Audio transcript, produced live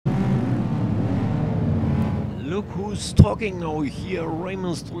look who's talking now here,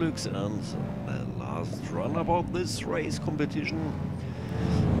 Raimers and the last run about this race competition.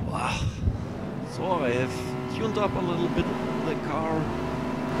 Wow. So I have tuned up a little bit the car.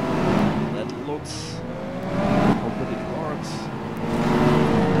 That looks how good it works.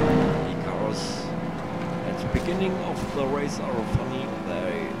 The cars at the beginning of the race are funny.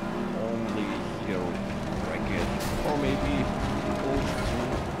 They only hear racket or maybe both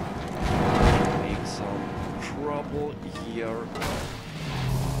to make some trouble here.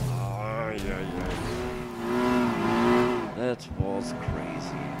 That was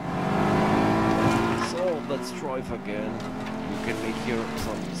crazy. So let's drive again. You can make here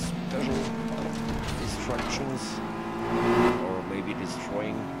some special distractions or maybe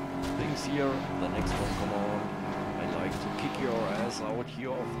destroying things here. The next one, come on. I like to kick your ass out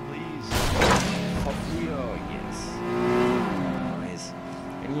here of these. Up here, yes. Nice.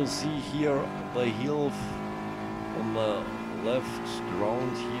 And you see here the hill on the left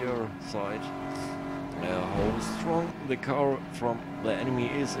ground here side. How strong the car from the enemy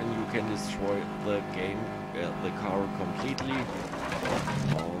is, and you can destroy the game, the car completely.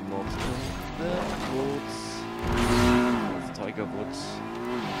 Oh, not in the woods of Tiger Woods.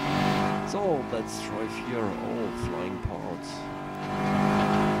 So let's drive here. Oh, flying parts.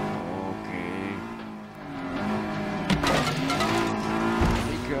 Okay.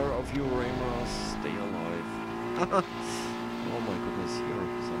 Take care of you, Raimers. Stay alive. Oh my goodness, here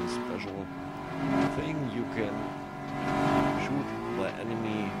some special thing. You can shoot the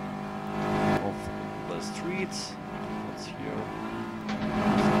enemy off the streets. What's here?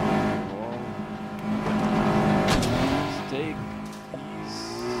 Something wrong. Take these.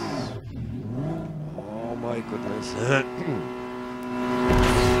 Oh my goodness.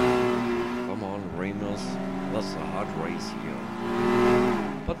 Come on, Raimers. That's a hard race here.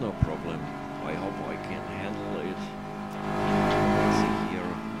 But no problem. I hope I can handle it. See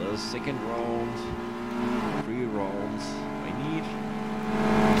here. The second round, 3 rounds I need.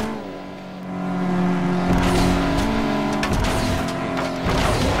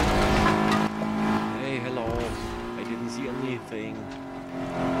 Hey, hello. I didn't see anything.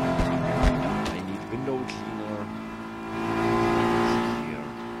 I need window cleaner. See here,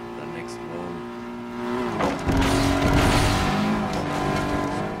 the next one.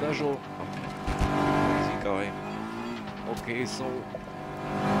 Special. Crazy guy. Okay, so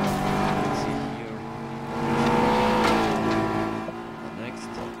let's see here. Next.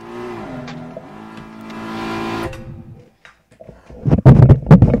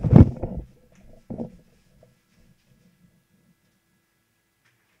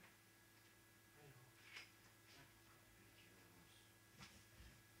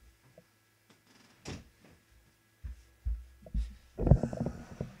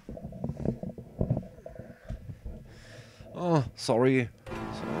 Oh, sorry.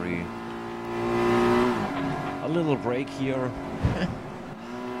 A little break here.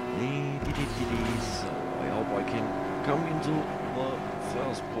 So I hope I can come into the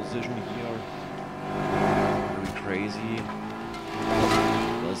first position here. Very crazy.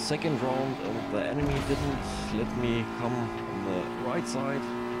 The second round, the enemy didn't let me come on the right side.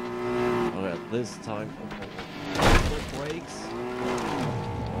 But at this time, the brakes.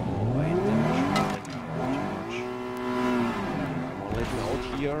 Oh, I damaged the car too much. Come on, let me out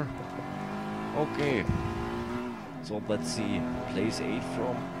here. Okay. So let's see, place 8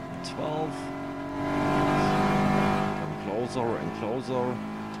 from 12. Come closer and closer.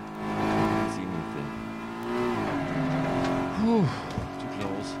 Can't see anything. Whew, too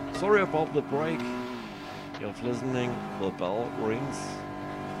close. Sorry about the break. You're listening, the bell rings,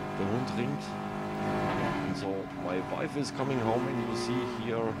 the Hund ringt. And so my wife is coming home, and you see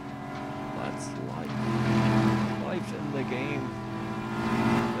here, that's life. Life in the game.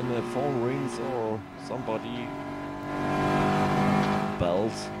 When the phone rings or somebody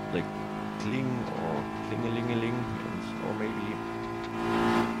bells, like cling or cling-a-ling-a-ling, or maybe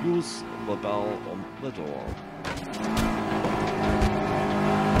use the bell on the door. Let's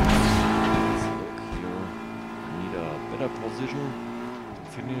look here. Need a better position to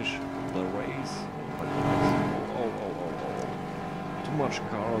finish the race. Oh. Too much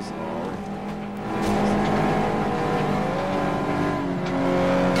cars are.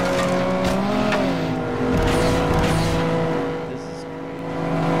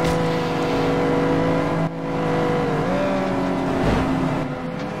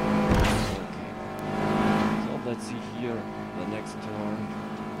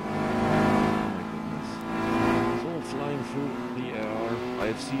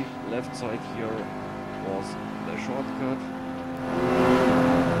 Left side here was the shortcut.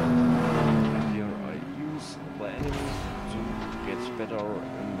 And here I use the are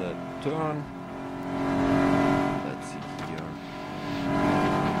in the turn. Let's see here.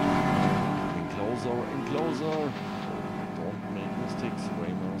 In closer, in closer. Oh, don't make mistakes,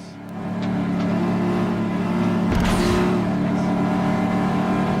 Raimers.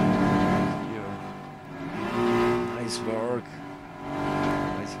 Here. Nice work.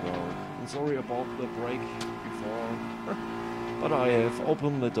 Nice work. I'm sorry about the break before. But I have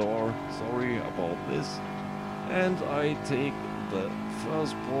opened the door. Sorry about this. And I take the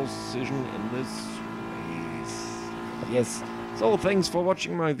first position in this race. Yes. So thanks for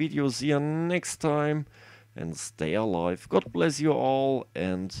watching my video. See you next time. And stay alive. God bless you all.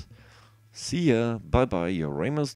 And see ya. Bye bye. Your Raimers.